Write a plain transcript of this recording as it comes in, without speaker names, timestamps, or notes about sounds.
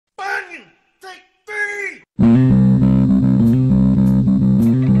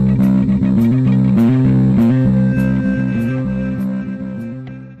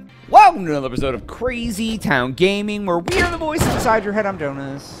episode of Crazy Town Gaming, where we are the voice inside your head. I'm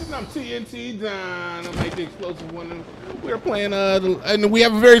Jonas. And I'm TNT Don. I'm like the explosive one. We're playing, and we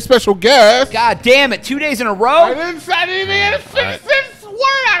have a very special guest. God damn it, 2 days in a row? I didn't even get a fifth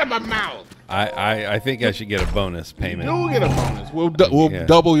word out of my mouth. I think I should get a bonus payment. You'll get a bonus. We'll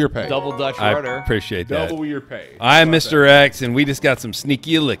double your pay. Double Dutch I rudder. appreciate that. Double your pay. I'm Mr.X, and we just got some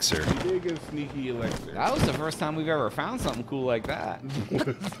sneaky elixir. We did get a sneaky elixir. That was the first time we've ever found something cool like that. I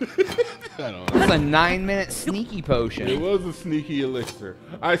don't know. That was a 9-minute sneaky potion. It was a sneaky elixir.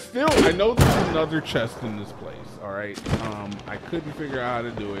 I know there's another chest in this place. All right. I couldn't figure out how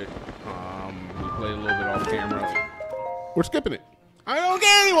to do it. We played a little bit off camera. We're skipping it. I don't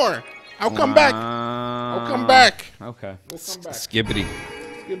care anymore. I'll come back. I'll come back. Okay. We'll come back. Skibbity.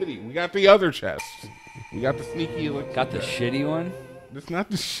 Skibbity. We got the other chest. We got the sneaky elixir. Got the shitty one? It's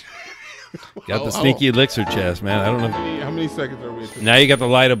not the Got the sneaky elixir chest, man. I don't know. How many seconds are we at? Now you got the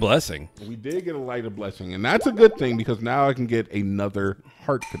light of blessing, We did get a light of blessing, and that's a good thing because now I can get another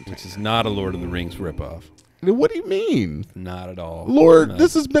heart container. which is not a Lord of the Rings ripoff. What do you mean? Not at all. Lord, No.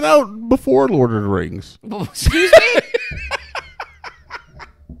 this has been out before Lord of the Rings. Excuse me?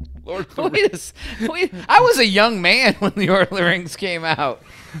 Wait, I was a young man when the Lord of the Rings came out.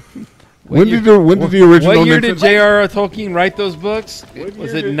 When did the original? What year did J.R.R. Tolkien write those books? What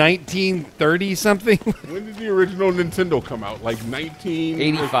Was year it did- 1930 something? When did the original Nintendo come out? Like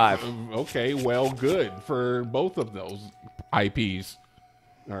 85. Okay, well, good for both of those IPs.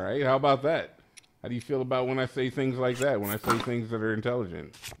 All right, how about that? How do you feel about when I say things like that? When I say things that are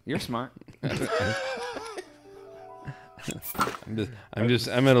intelligent? You're smart.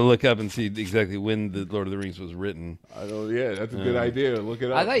 I'm gonna look up and see exactly when the Lord of the Rings was written. I don't. Yeah, that's a good idea. Look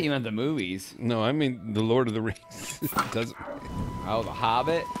it up. I thought you meant the movies. No, I mean the Lord of the Rings. Doesn't. Oh, The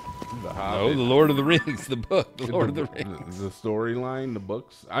Hobbit? The No, Hobbit. the Lord of the Rings, the book, the Lord of the Rings. The storyline, the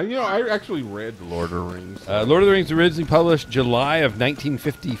books. I actually read the Lord of the Rings. Lord of the Rings originally published July of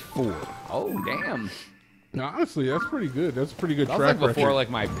 1954. Oh, damn. No, honestly, that's pretty good. That's a pretty good That was track like before record. like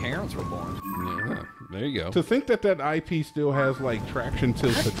my parents were born. Yeah, there you go. To think that IP still has like traction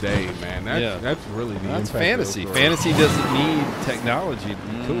till today, man. That's really the That's impact of fantasy. those Fantasy doesn't need technology to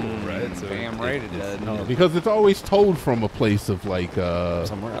be cool, right? So Damn right it does. No, because it's always told from a place of like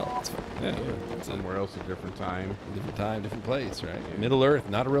somewhere else. Yeah, somewhere else, a different time. different time, different place, right? Middle Earth,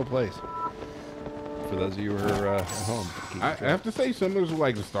 not a real place. For those of you who are at home. I have to say, similar to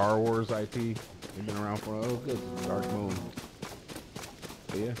like the Star Wars IP. They've been around for good. Dark Moon.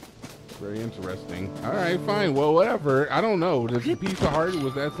 But yeah, it's very interesting. All right, fine. Well, whatever. I don't know. The piece of heart,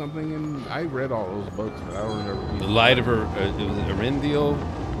 was that something? And I read all those books, but I don't remember. The light of her, it was Arendelle.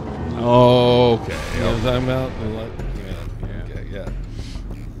 Oh, okay. You know what I'm talking about? Yeah. Okay, yeah.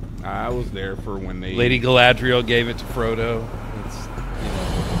 I was there for when they Lady Galadriel gave it to Frodo. It's,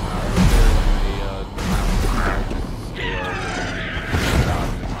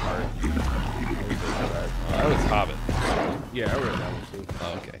 that was Hobbit. Yeah, I read that one too.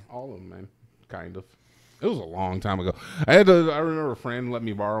 Oh, okay. All of them, man. Kind of. It was a long time ago. I remember a friend let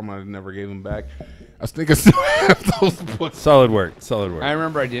me borrow them. I never gave them back. I think I still have those books. Solid work. Solid work. I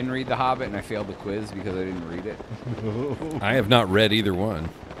remember I didn't read The Hobbit and I failed the quiz because I didn't read it. I have not read either one.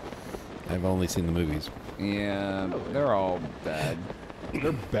 I've only seen the movies. Yeah, they're all bad.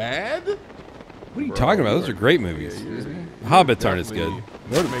 They're bad? What are you talking about? Those are great movies. Hobbits aren't as good.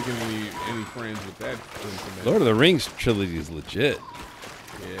 Not making any friends with that. Information. Lord of the Rings trilogy is legit.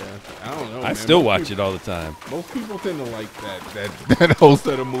 Yeah, I don't know. I man. still Most watch people- it all the time. Most people tend to like that whole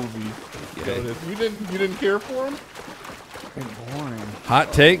set of movies. Yeah. You didn't care for them? They're boring.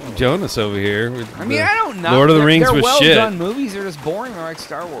 Hot take, Jonas over here. with I mean, the I don't know. Lord of the Rings they're was well shit. done movies. They're just boring. They're like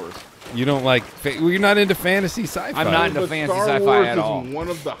Star Wars. You don't like? Well, you're not into fantasy sci-fi. I'm not into But fantasy Star sci-fi Wars at all. is one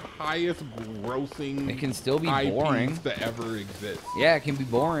of the highest grossing. It can still be IPs boring. to ever exist. Yeah, it can be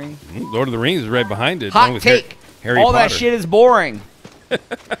boring. Lord of the Rings is right behind it. along Hot with take. Harry all that Potter. shit is boring.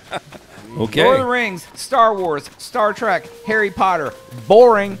 Okay. Lord of the Rings, Star Wars, Star Trek, Harry Potter.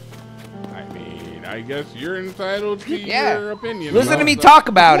 Boring. I mean, I guess you're entitled to Yeah. your opinion. Listen to about me that. talk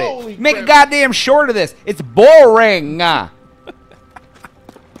about Holy it. Make a crap. goddamn short of this. It's boring.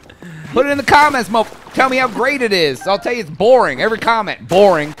 Put it in the comments, Mo. Tell me how great it is. I'll tell you it's boring. Every comment,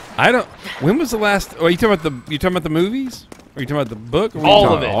 boring. I don't. When was the last? Oh, you talking about the movies? Or you talking about the book? Or were you All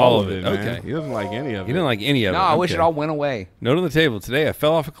talking- of it. All of it. man. Okay. He doesn't like any of it. You didn't like any of No, it. I wish Okay. it all went away. Note on the table. Today I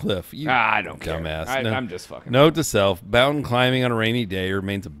fell off a cliff. You I don't care. dumbass. I'm just fucking. Note to self: mountain climbing on a rainy day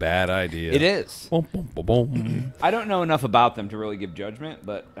remains a bad idea. It is. Boom, boom, boom, boom. I don't know enough about them to really give judgment,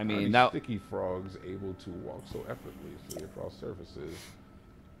 but I Are mean, these that, sticky frogs able to walk so effortlessly across surfaces?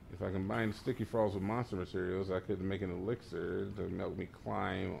 If I combine sticky frogs with monster materials, I could make an elixir to help me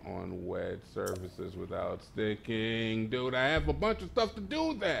climb on wet surfaces without sticking. Dude, I have a bunch of stuff to do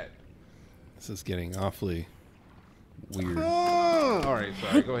with that. This is getting awfully weird. All right,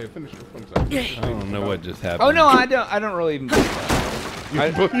 sorry. Go ahead, finish your thumbs up. I don't know what just happened. Oh no, I don't really.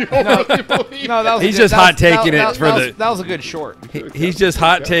 No, that was He's a good- just that hot was- taking that- it for that the. was- That was a good short. He's just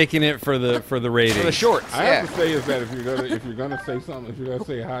hot taking it for the rating. For the shorts. I Yeah. have to say is that if you're gonna say something, if you're gonna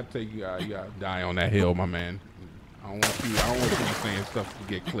say a hot take, you gotta die on that hill, my man. I don't want you saying stuff to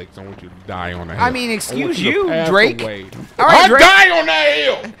get clicks. I want you to die on that hill. I mean, excuse I want you, to pass Drake. away. All right, I'll Drake. die on that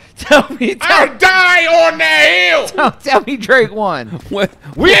hill. Tell I'll die on that hill. tell me Drake won. What?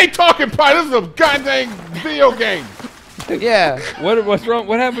 We ain't talking pie. This is a goddamn video game. Yeah. What's wrong?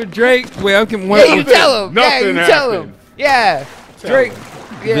 What happened, Drake? Wait, I can. Yeah, you tell him. Yeah, Nothing you tell him. happened. Yeah. Drake.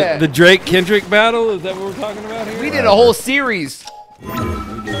 Yeah. The Drake Kendrick battle? Is that what we're talking about here? We did a whole series.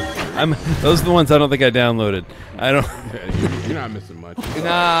 Those are the ones I don't think I downloaded. I don't. Yeah, you're not missing much.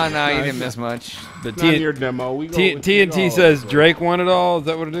 No, you didn't miss much. But Not in your demo. We go with TNT all says of it. Drake won it all. Is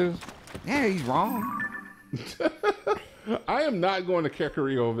that what it is? Yeah, he's wrong. I am not going to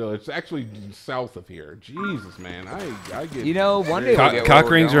Kekario Village. It's actually south of here. Jesus, man. I get. You know, one day we'll get where Cock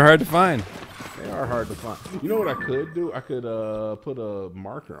we're rings going. are hard to find. They are hard to find. You know what I could do? I could put a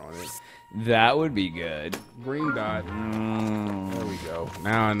marker on it. That would be good. Green dot. There we go.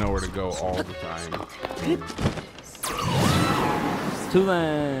 Now I know where to go all the time.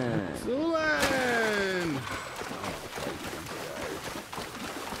 Tulane. Zulin!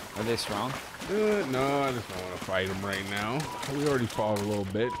 Are they strong? No, I just don't want to fight him right now. We already fought a little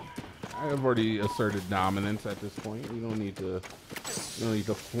bit. I have already asserted dominance at this point. We don't need to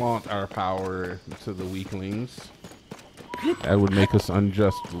flaunt our power to the weaklings. That would make us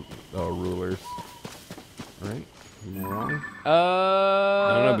unjust rulers. Right? Am I wrong?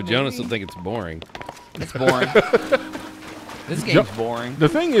 I don't know, but Jonas will think it's boring. It's boring. This game's boring. The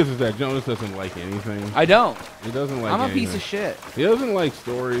thing is that Jonas doesn't like anything. I don't. He doesn't like I'm a anything. piece of shit. He doesn't like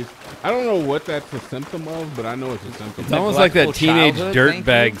stories. I don't know what that's a symptom of, but I know it's a symptom. It's almost like that Neglectful teenage childhood,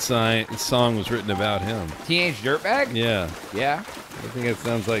 dirtbag song was written about him. Teenage dirtbag? Yeah. Yeah. I think it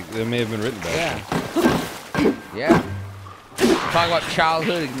sounds like it may have been written about him. Yeah. Yeah. Talk about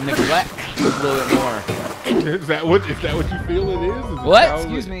childhood neglect a little bit more. Is that what you feel it is? Is it What? childhood?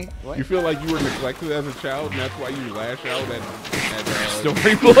 Excuse me. What? You feel like you were neglected as a child, and that's why you lash out at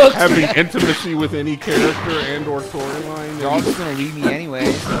Storybooks? having intimacy with any character and or storyline. They're all just gonna leave me anyway.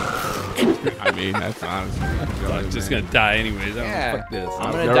 I mean, that's honestly. I'm just gonna die anyways. Yeah. Fuck this. I'm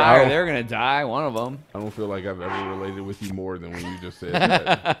I gonna don't- die or they're gonna die. One of them. I don't feel like I've ever related with you more than when you just said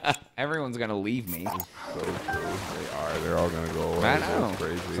that. Everyone's gonna leave me. So true. They are. They're all gonna go away. I That's know.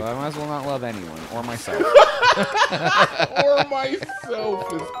 crazy. So I might as well not love anyone or myself. Or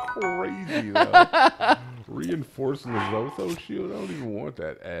myself is crazy though. Reinforcing the Zotho shield. I don't even want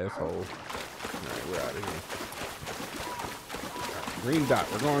that asshole. Alright, we're out of here. Green dot.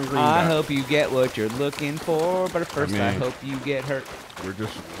 We're going green I dot. hope you get what you're looking for, but first I mean- hope you get hurt.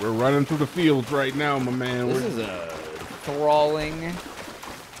 We're running through the fields right now, my man. This is a thralling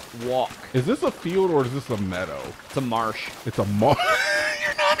walk. Is this a field or is this a meadow? It's a marsh. It's a marsh.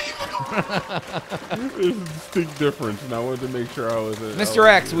 You're not even. There's a distinct difference, and I wanted to make sure I was. Mr.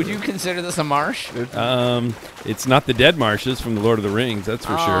 X, would you consider this a marsh? It's not the dead marshes from the Lord of the Rings, that's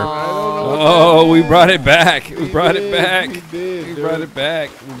for sure. I don't know. Oh, we brought it back. We brought it did, back. we did, We dude. brought it back.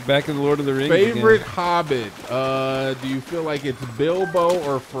 We're back in the Lord of the Rings. Favorite again. Hobbit? Do you feel like it's Bilbo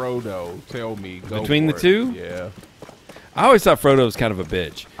or Frodo? Tell me. Go Between for the it. two? Yeah, I always thought Frodo was kind of a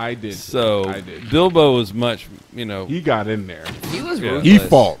bitch. I did. So I did. Bilbo was much, He got in there. He was Yeah. ruthless. He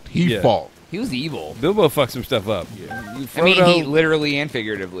fought. He Yeah. fought. He was evil. Bilbo fucked some stuff up. Yeah. I mean, he Frodo- literally and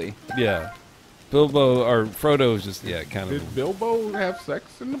figuratively. Yeah. Bilbo or Frodo was just kind Did of. Bilbo have sex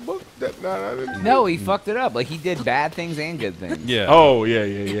in the book? I didn't No, he fucked it up. Like, he did bad things and good things. Yeah. Oh yeah.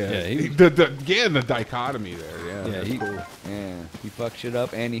 Yeah, he- the dichotomy there. Yeah, Yeah, that's he- cool. Yeah, he fucked shit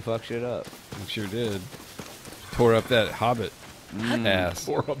up and he fucked shit up. He sure did. Tore up that Hobbit ass.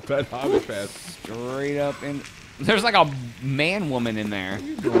 Tore up that Hobbit pass. Straight up in. There's like a man-woman in there. What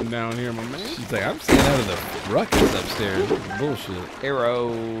you doing down here, my man? She's like, I'm staying out of the ruckus upstairs. This is bullshit. Arrow.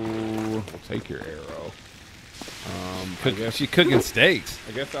 We'll take your arrow. She cooking steaks.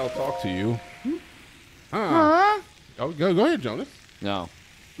 I guess I'll talk to you. Oh, go ahead, Jonas. No.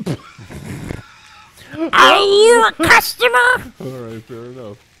 Are you a customer? All right, fair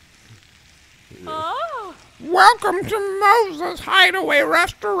enough. Welcome to Moses Hideaway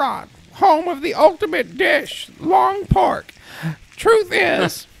Restaurant, home of the ultimate dish, long pork. Truth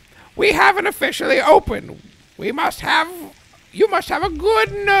is, we haven't officially opened. We must have you must have a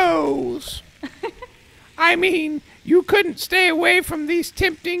good nose. I mean, you couldn't stay away from these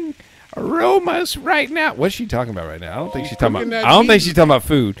tempting aromas right now. What's she talking about right now? I don't think she's talking cooking about. that I don't think meat. she's talking about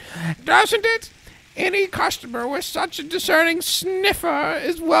food. Doesn't it? Any customer with such a discerning sniffer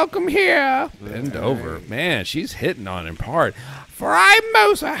is welcome here. Bend over, man. She's hitting on him hard. For I,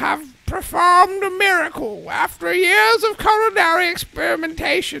 Mosa, have performed a miracle. After years of culinary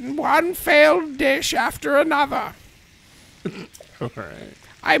experimentation, one failed dish after another, All right.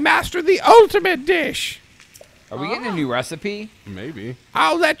 I mastered the ultimate dish. Are we getting a new recipe? Maybe.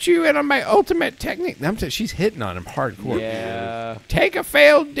 I'll let you in on my ultimate technique. She's hitting on him hardcore. Yeah. Take a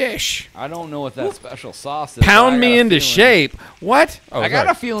failed dish. I don't know what that special sauce is. Pound me into shape. What? Oh, I got sorry.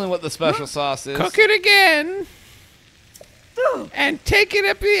 a feeling what the special sauce is. Cook it again. And take it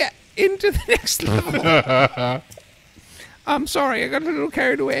up into the next level. I'm sorry, I got a little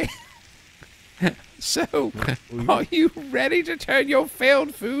carried away. So, are you ready to turn your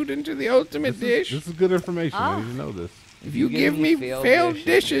failed food into the ultimate dish? This is good information. I need to know this. If you give me failed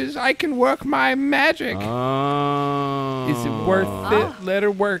dishes, I can work my magic. Oh. Is it worth it? Let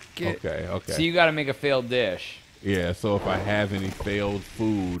her work it. Okay, okay. So you got to make a failed dish. Yeah, so if I have any failed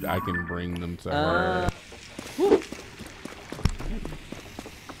food, I can bring them to her.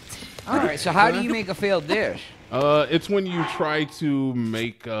 All right, so how do you make a failed dish? It's when you try to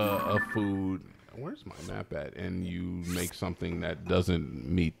make a food. Where's my map at? And you make something that doesn't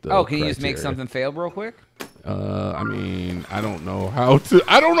meet the. Oh, can you just make criteria. something failed real quick? I mean, I don't know how to.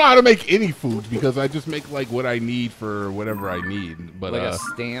 I don't know how to make any food because I just make like what I need for whatever I need. But Like a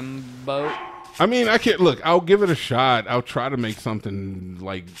stam boat? I mean, I can't look. I'll give it a shot. I'll try to make something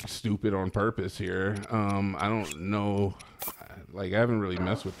like stupid on purpose here. I don't know. Like I haven't really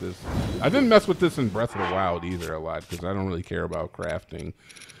messed with this. I didn't mess with this in Breath of the Wild either a lot because I don't really care about crafting.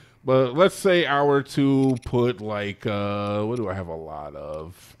 But let's say I were to put like what do I have a lot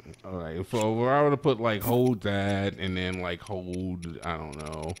of? All right, so if I were to put like hold that and then like hold I don't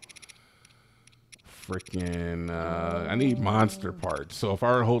know. Freaking I need monster parts. So if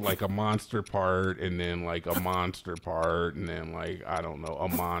I were to hold like a monster part and then like a monster part and then like I don't know a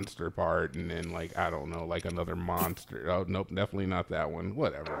monster part and then like I don't know like another monster. Oh nope, definitely not that one.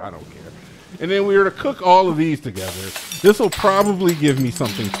 Whatever, I don't care. And then we were to cook all of these together. This will probably give me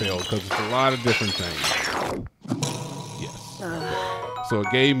something failed because it's a lot of different things. Yes. Okay. So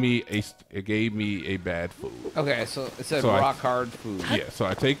it gave me a bad food. Okay, so it said So rock hard food. Yeah, so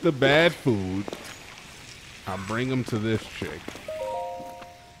I take the bad food. I bring them to this chick.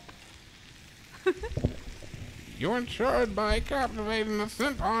 You're insured by captivating the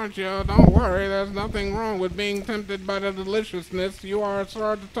scent, aren't you? Don't worry, there's nothing wrong with being tempted by the deliciousness. You are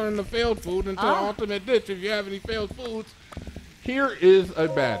assured to turn the failed food into an ultimate dish if you have any failed foods. Here is a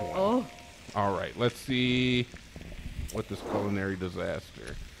bad one. All right, let's see what this culinary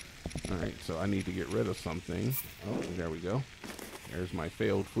disaster. All right, so I need to get rid of something. Oh, there we go. There's my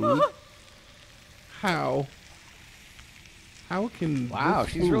failed food. How can Wow,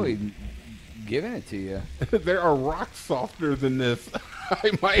 this she's food- really giving it to you. There are rocks softer than this. I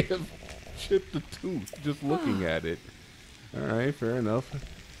might have chipped a tooth just looking at it. All right, fair enough.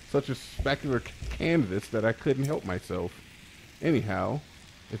 Such a spectacular canvas that I couldn't help myself. Anyhow,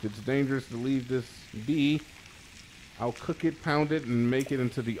 if it's dangerous to leave this be, I'll cook it, pound it, and make it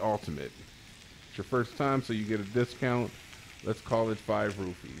into the ultimate. It's your first time, so you get a discount. Let's call it 5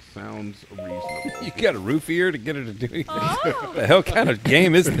 rupees. Sounds reasonable. You got a roofier to get her to do anything? What the hell kind of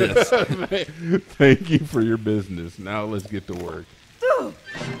game is this? Thank you for your business. Now let's get to work.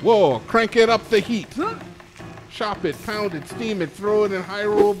 Whoa, crank it up the heat. Chop it, pound it, steam it, throw it in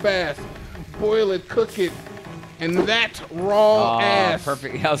Hyrule bath. Boil it, cook it, and that raw ass.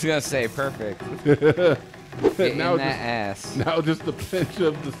 Perfect. I was going to say perfect. Get Now in that just- ass. Now just a pinch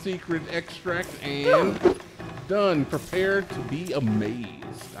of the secret extract and done. Prepared to be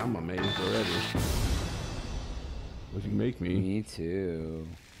amazed. I'm amazed already. What'd you make me? Me too.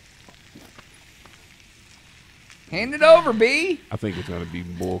 Hand it over, B. I think it's gonna be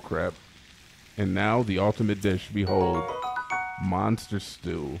bullcrap. And now the ultimate dish. Behold, monster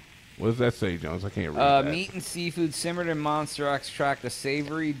stew. What does that say, Jones? I can't read that. Meat and seafood simmered in monster extract, a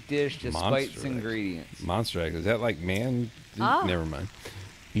savory dish despite its Monster-X. ingredients. Monster-X. Is that like man? Never mind.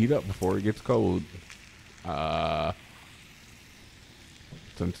 Heat up before it gets cold.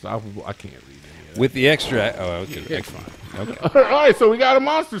 It's unstoppable. I can't read any of that. With the extra. Oh, okay. It's fine. Okay. All right, so we got a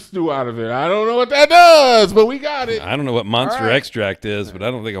monster stew out of it. I don't know what that does, but we got it. I don't know what monster All right. extract is, but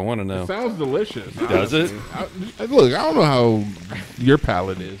I don't think I want to know. Sounds delicious. Does it? Look, I don't know how your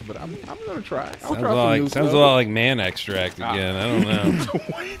palate is, but I'm gonna try. I'll Sounds, try a lot some new like, sounds a stuff. lot like man extract again. I don't know.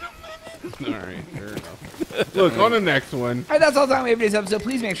 Wait a minute. All right. Fair enough. enough. Look, on the next one. All right, that's all the time we have for today's episode.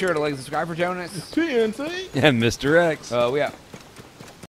 Please make sure to like and subscribe for Jonas. TNT. And Mr. X. We out.